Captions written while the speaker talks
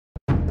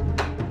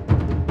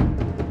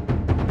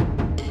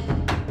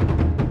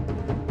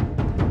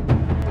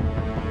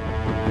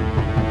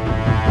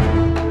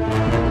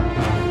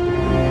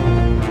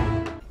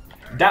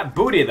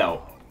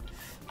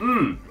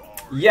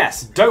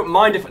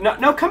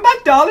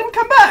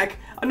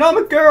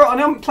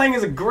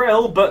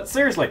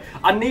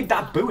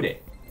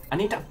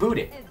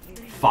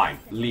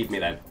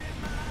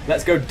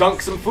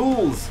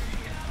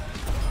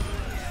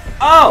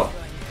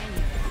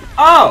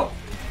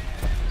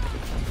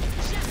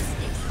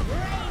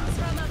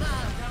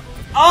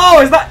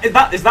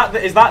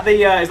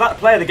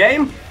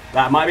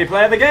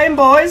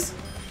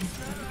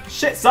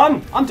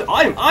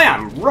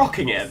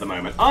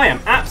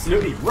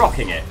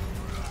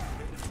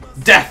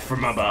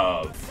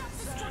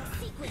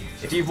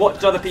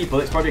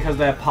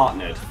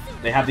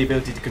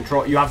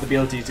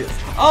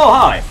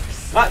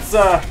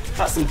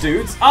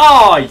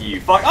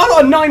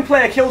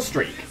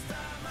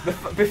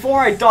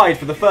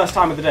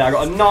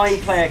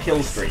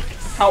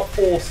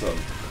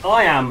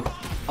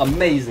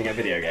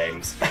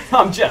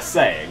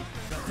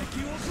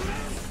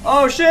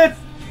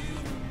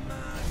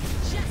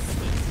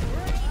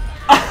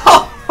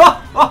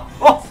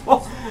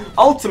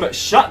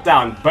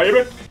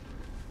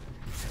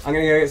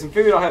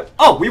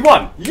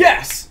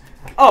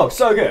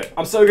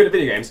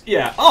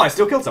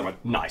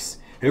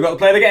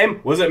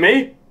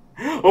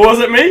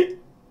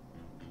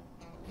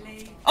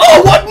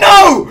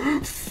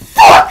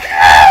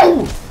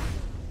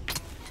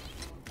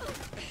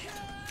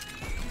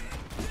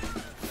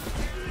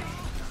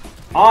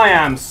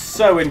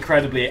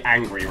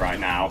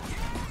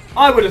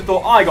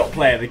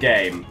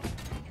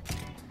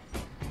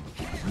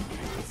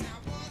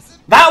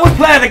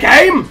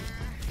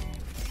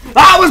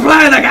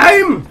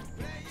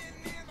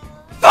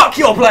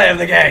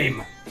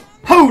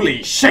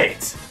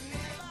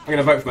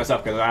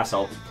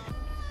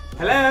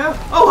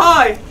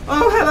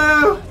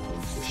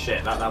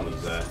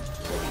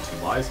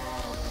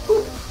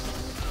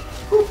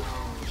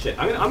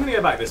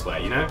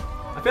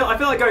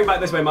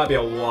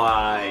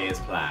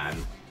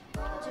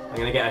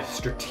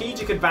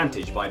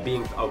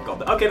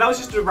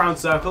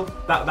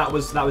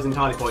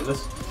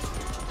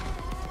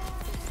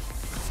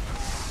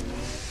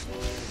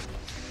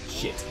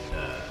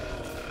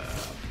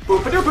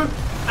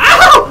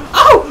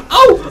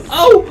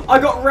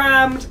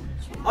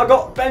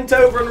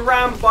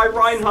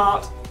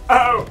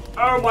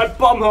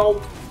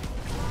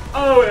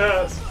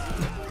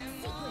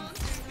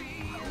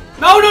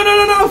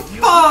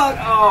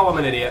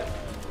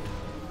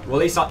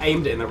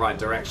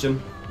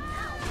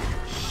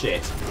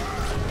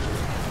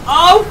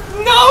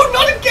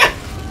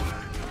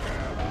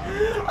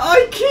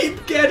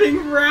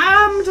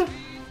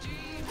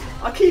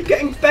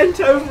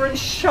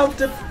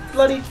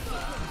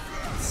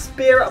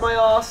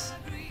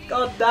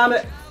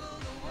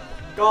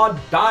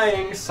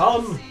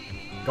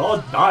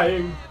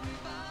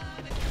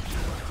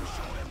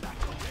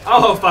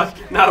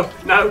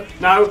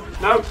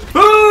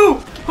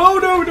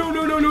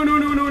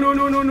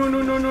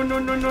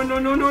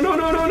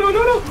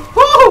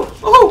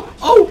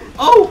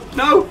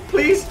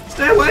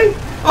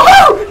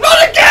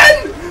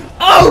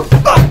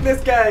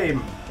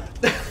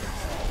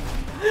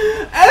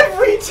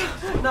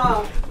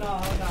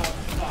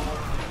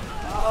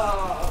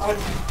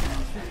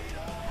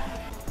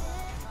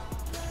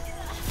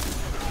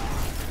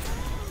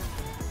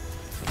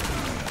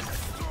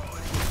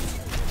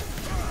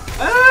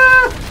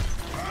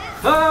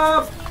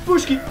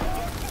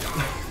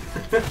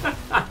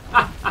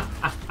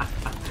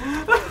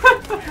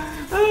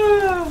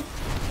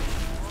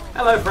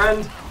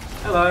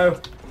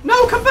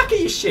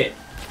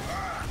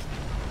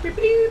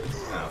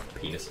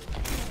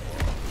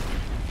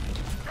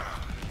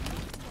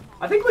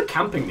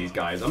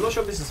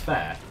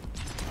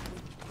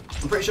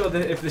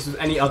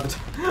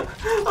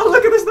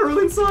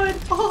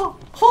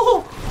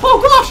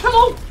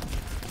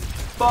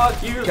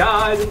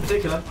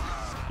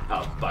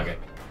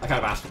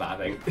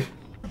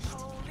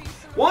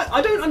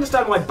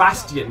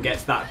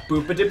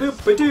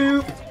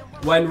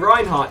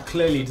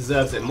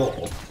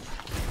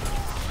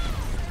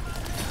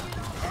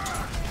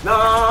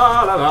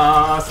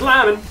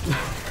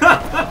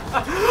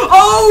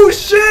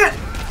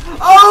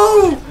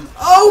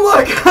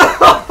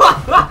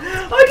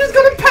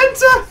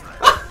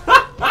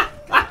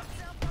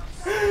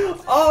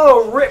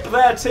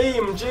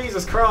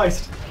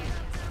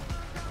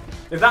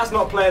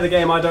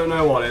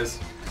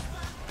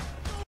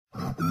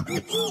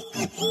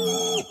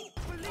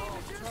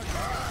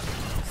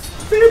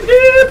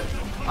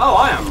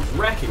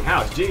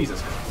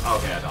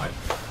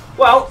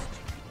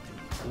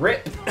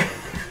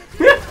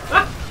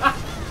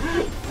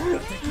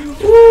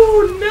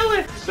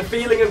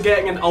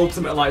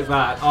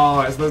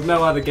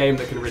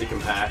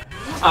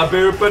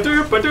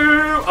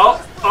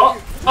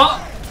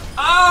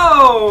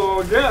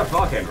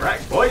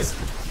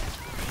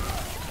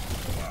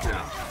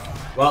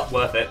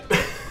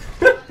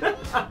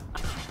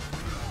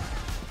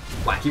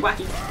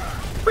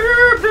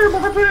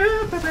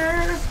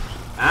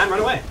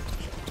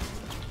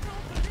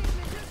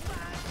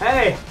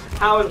Hey,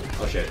 how is...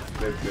 Oh shit,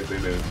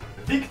 move.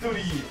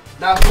 Victory!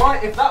 Now,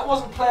 if that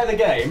wasn't play of the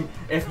game,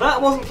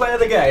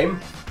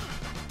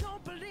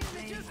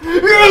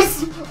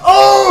 Yes!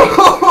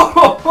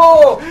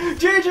 Oh!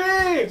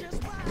 GG!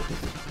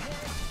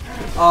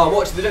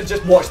 Oh,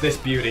 just watch this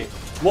beauty.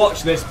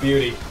 Watch this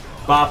beauty.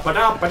 Ba ba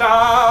da ba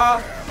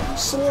da!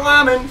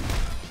 Slamming!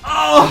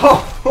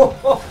 Oh!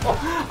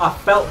 I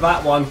felt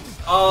that one.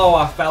 Oh,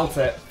 I felt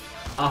it.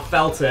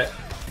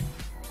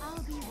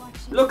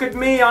 Look at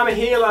me, I'm a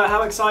healer,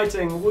 how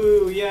exciting.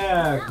 Woo,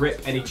 yeah.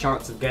 Rip any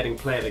chance of getting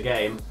play of the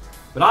game.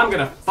 But I'm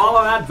gonna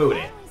follow that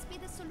booty.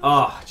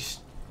 Oh,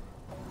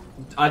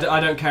 I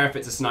don't care if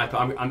it's a sniper.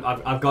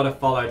 I've got to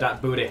follow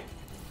that booty.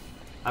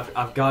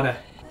 I've gotta.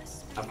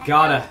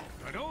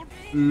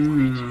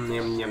 Yum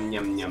yum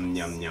yum yum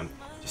yum yum.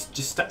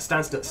 Just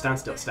stand still.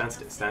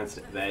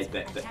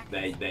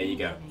 There you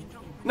go.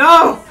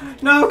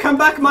 No, come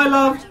back, my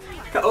love.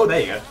 Oh, there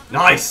you go.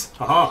 Nice.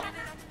 Haha.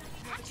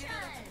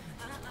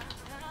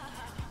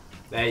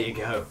 There you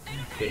go.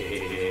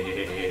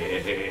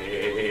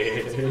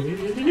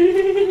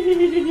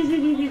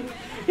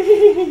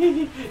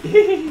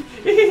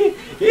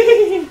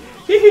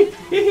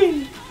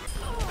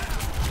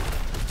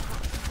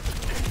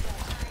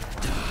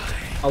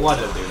 Oh, why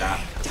did I do that?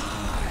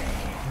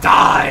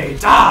 Die!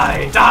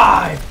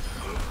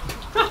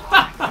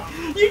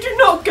 You do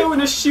not go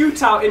in a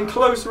shootout in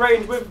close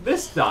range with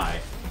this guy.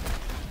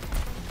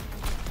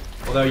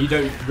 Although you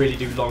don't really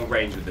do long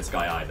range with this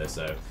guy either,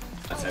 so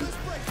that's him.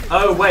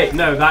 Oh wait,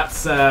 no,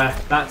 that's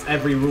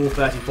every rule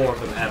 34 of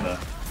them ever.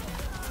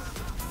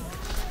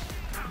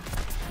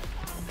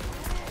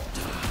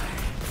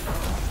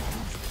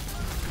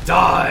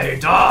 Die!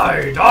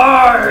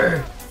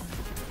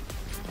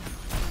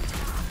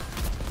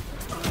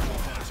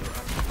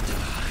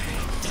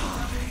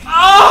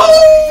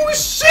 Oh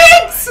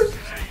shit!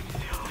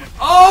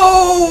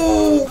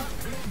 Oh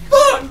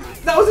fuck!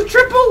 That was a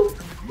triple!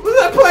 Was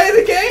that play of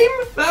the game?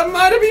 That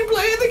might have been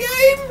play of the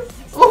game!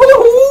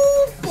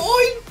 Oh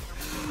boy!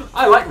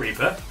 I like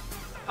Reaper.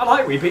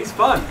 He's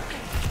fun.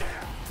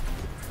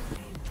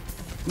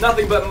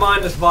 Nothing but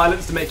mindless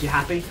violence to make you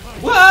happy.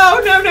 Whoa!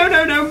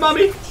 No,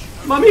 mummy!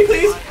 Mummy,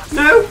 please!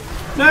 No!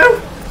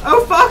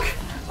 Oh fuck!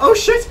 Oh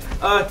shit!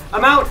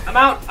 I'm out,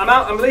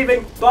 I'm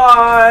leaving.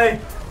 Bye!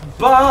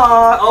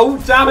 Oh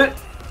damn it!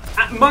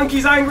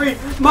 Monkey's angry!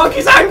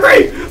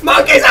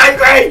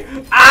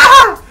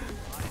 Ah!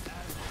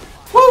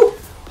 Oh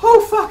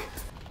fuck!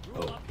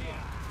 Oh.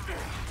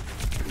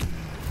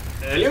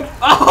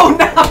 Oh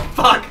no!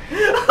 Fuck!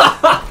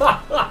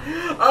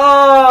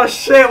 Oh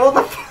shit! What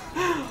the?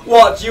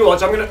 Watch, you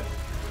watch. I'm gonna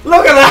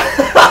look at that.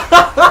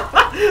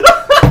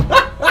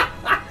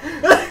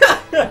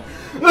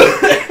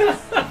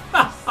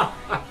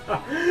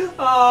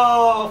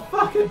 Oh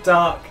fucking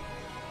duck!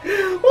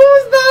 What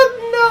was that?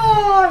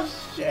 No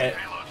shit!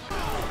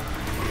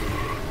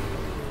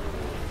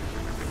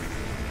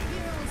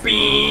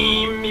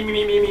 Beam!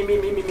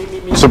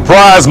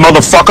 Surprise,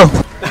 motherfucker!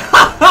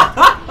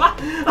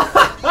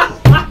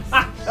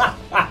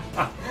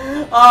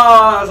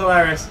 Oh, that's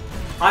hilarious.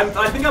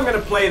 I think I'm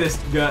gonna play this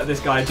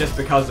guy just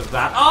because of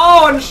that.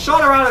 Oh, and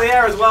shot her out of the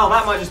air as well.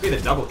 That might just be the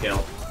double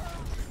kill.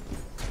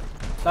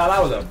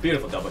 That was a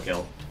beautiful double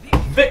kill.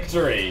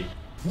 Victory!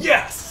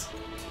 Yes!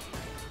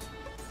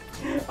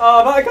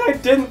 Oh, that guy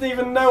didn't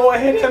even know what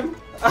hit him.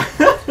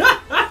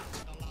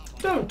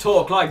 Don't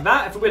talk like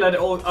that. If we let it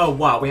all... Oh,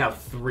 wow, we have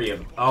 3 of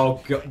them.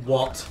 Oh, God,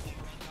 what?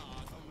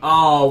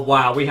 Oh,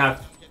 wow, we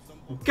have...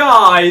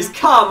 Guys,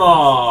 come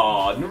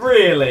on!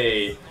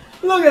 Really?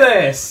 Look at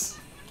this!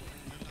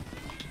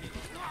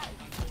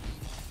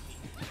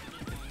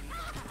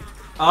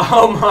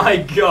 Oh my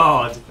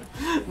god!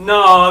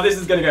 No, this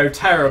is gonna go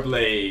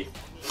terribly.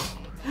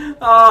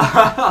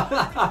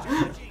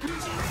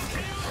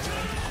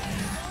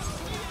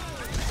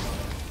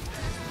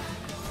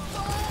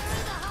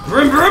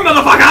 Vroom vroom,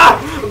 motherfucker!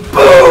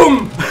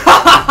 Boom!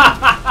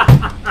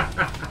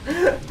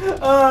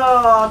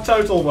 Oh,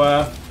 total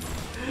worth.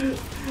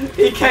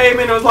 He came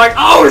in and was like,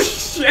 oh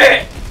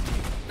shit!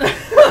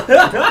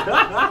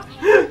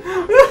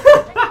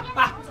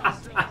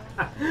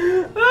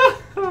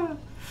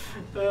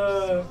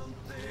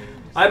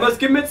 I must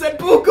commit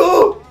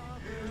seppuku!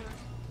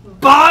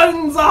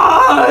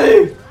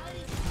 Banzai!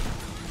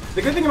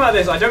 The good thing about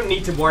this, I don't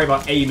need to worry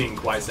about aiming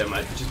quite so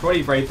much, which is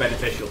probably very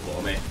beneficial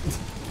for me.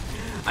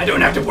 I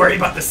don't have to worry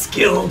about the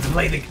skill to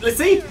play the... Let's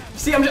see?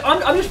 See, I'm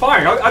just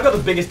firing. I've got the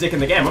biggest dick in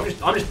the game.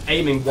 I'm just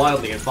aiming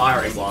wildly and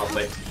firing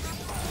wildly.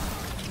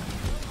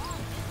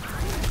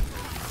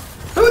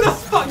 Who the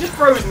fuck just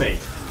froze me?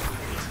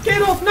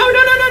 Get off! No!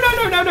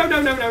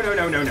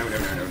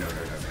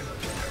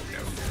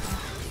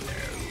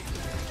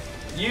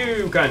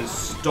 You can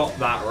stop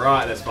that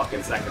right this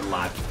fucking second,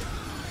 lad.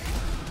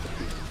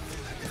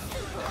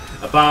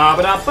 Ba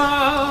ba da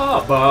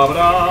ba ba ba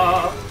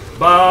da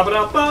ba ba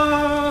da ba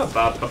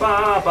ba ba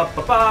ba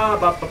ba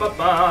ba ba ba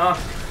ba.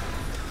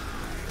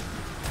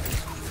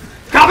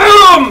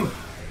 Kaboom!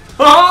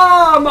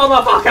 Ah,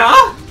 motherfucker!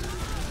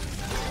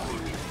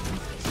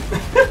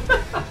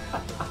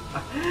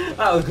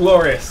 That was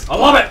glorious. I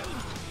love it!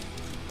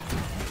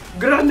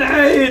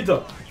 Grenade!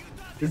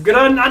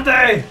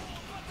 Grenade!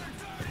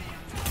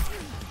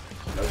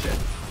 Oh shit.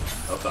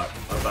 Oh fuck.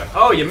 Oh fuck.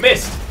 Oh, you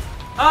missed!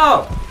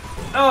 Oh!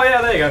 Oh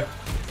yeah, there you go.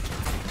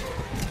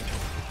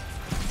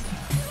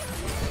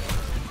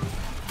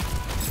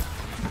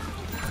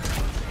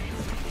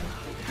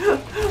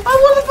 Oh,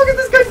 what the fuck is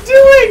this guy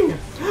doing?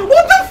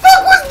 What the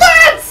fuck was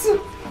that?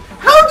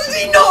 How did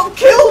he not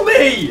kill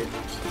me?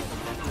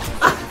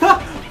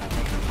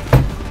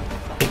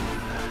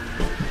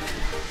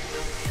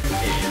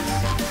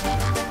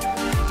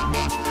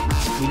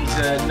 We need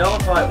to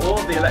nullify all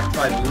of the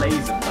electrified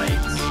laser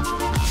plates.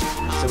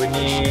 So we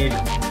need...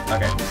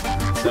 Okay.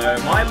 So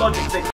my logic